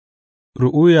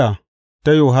Ru'uya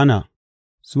ta Yohanna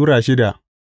Sura shida.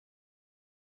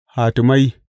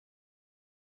 Hatimai.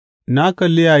 Na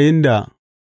kalli yayinda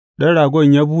ɗan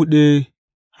ragon ya buɗe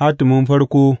hatimin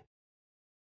farko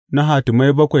na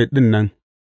hatimai bakwai ɗin nan,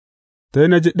 sai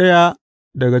na ji ɗaya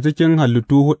daga cikin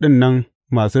halittu huɗun nan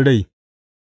masu rai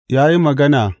ya yi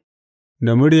magana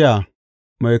da murya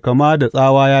mai kama da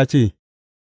tsawa ya ce,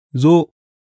 Zo,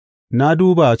 na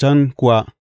duba can kuwa,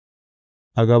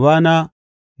 a gabana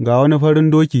ga wani farin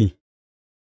doki,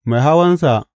 mai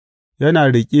hawansa yana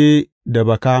riƙe da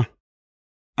baka,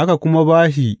 aka kuma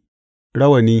ba shi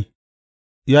rawani,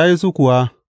 ya yi sukuwa,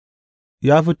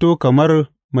 ya fito kamar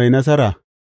mai nasara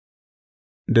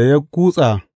da ya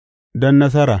kutsa don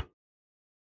nasara.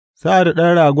 Sa'ad da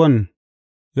ɗan ragon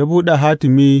ya buɗe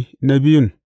hatimi na biyun,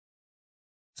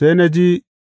 sai na ji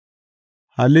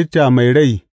halitta mai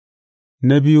rai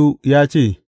na biyu ya ce,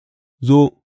 Zo,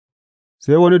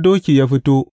 sai wani doki ya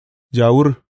fito jawur,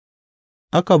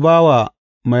 aka ba wa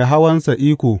mai hawansa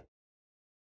iko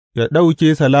ya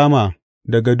ɗauke salama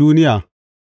daga duniya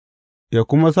ya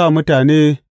kuma sa mutane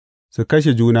su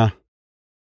kashe juna,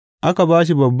 aka ba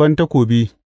shi babban takobi.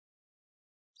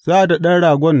 Sa'ad da ɗan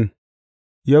ragon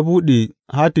ya buɗe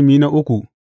hatimi na uku,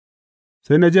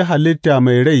 sai na ji halitta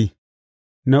mai rai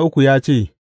na uku ya ce,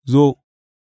 Zo,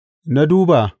 na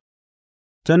duba,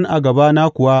 can a gabana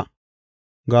kuwa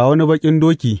ga wani baƙin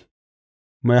doki,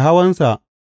 mai hawansa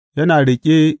yana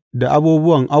riƙe da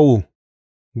abubuwan awo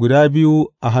guda biyu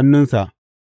a hannunsa,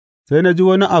 sai na ji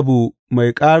wani abu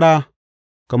mai ƙara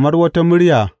kamar wata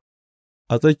murya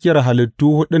a tsakiyar halittu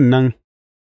huɗun nan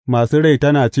masu rai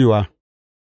tana cewa,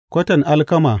 Kwatan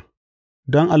alkama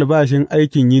don albashin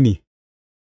aikin yini,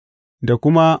 da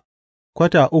kuma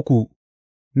kwata uku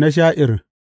na sha'ir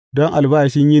don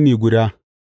albashin yini guda,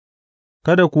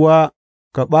 kada kuwa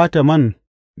ka ɓata man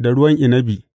da ruwan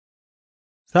inabi.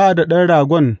 Sa'ad da ɗan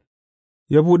ragon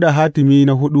ya buɗe hatimi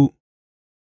na huɗu,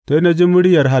 sai na ji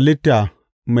muryar halitta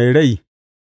mai rai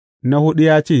na huɗu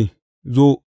ya ce, Zo,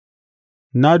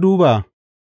 na duba,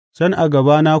 can a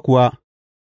gabana kuwa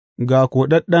ga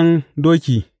koɗaɗɗen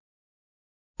doki,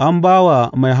 an ba wa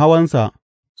mai hawansa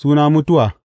suna Mutuwa,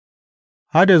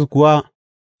 Hades kuwa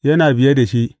yana biye da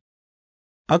shi,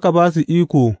 aka ba su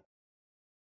iko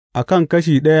a kan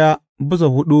kashi ɗaya bisa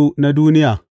huɗu na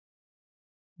duniya,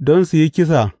 don su yi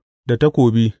kisa da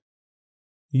takobi,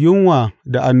 yunwa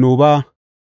da annoba,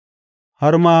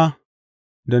 har ma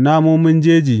da namomin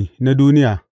jeji na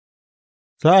duniya.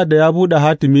 Sa'ad da ya buɗe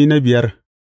hatimi na biyar,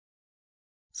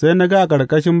 sai na ga a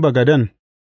ƙarƙashin bagaden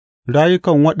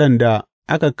rayukan waɗanda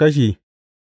aka kashe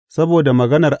saboda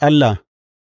maganar Allah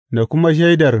da kuma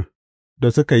shaidar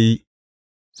da suka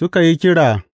yi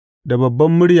kira da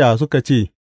babban murya suka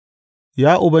ce,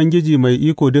 Ya Ubangiji Mai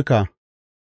Iko Duka,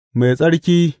 mai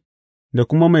tsarki da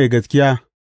kuma mai gaskiya,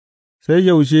 sai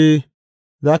yaushe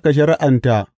za ka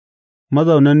shari'anta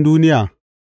mazaunan duniya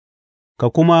ka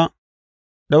kuma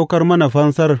ɗaukar mana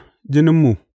fansar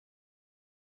jininmu?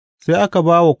 Sai aka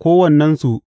ba wa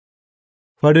kowannensu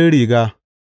farin riga,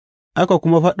 aka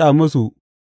kuma faɗa musu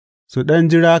su ɗan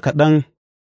jira kaɗan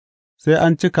sai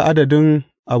an cika adadin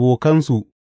abokansu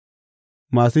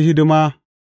masu hidima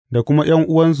da kuma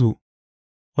 ’yan'uwansu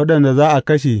waɗanda za a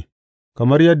kashe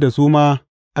kamar yadda su ma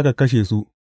aka kashe su.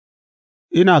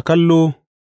 Ina kallo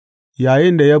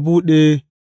yayinda ya buɗe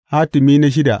hatimi na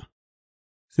shida,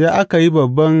 sai aka yi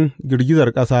babban girgizar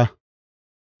ƙasa,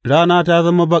 rana ta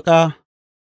zama baƙa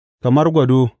kamar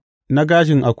gwado na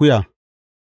gashin akuya,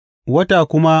 wata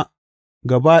kuma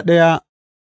gaba ɗaya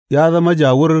ya zama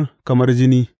jawur kamar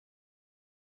jini,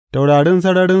 taurarin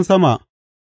sararin sama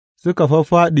suka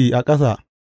fāffāɗi a ƙasa,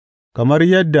 kamar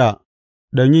yadda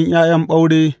ɗanyun ’ya'yan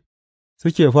ɓaure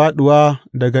suke fāɗuwa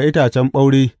daga itacen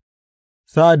ɓaure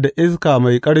sa'ad da iska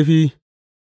mai ƙarfi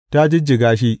ta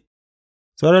jijjiga shi,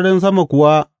 sararin sama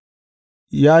kuwa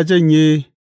ya janye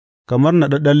kamar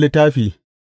naɗaɗɗen littafi,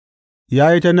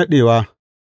 ya yi ta naɗewa,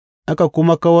 aka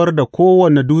kuma kawar da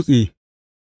kowane dutse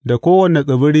da kowane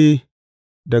tsibiri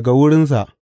daga wurinsa.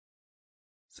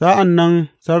 Sa'an nan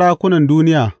sarakunan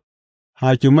duniya,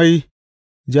 hakimai,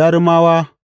 jarumawa,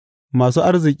 masu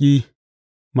arziki,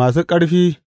 masu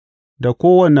ƙarfi, da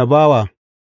kowane bawa,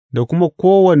 da kuma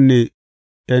kowane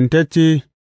 ’yantacce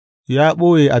ya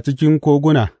ɓoye a cikin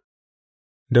koguna,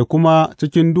 da kuma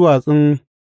cikin duwatsun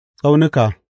tsaunuka,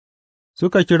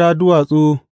 suka kira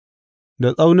duwatsu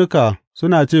da tsaunuka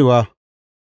suna cewa,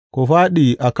 Ku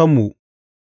fāɗi a kanmu,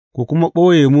 ku kuma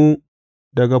ɓoye mu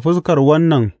daga fuskar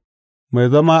wannan mai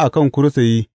zama a kan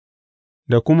kursiyi,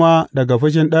 da kuma daga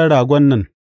fushin Ɗan Ragon nan,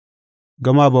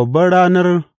 gama babbar ranar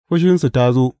fushinsu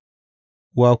ta zo,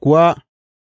 wa kuwa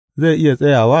zai iya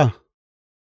tsayawa?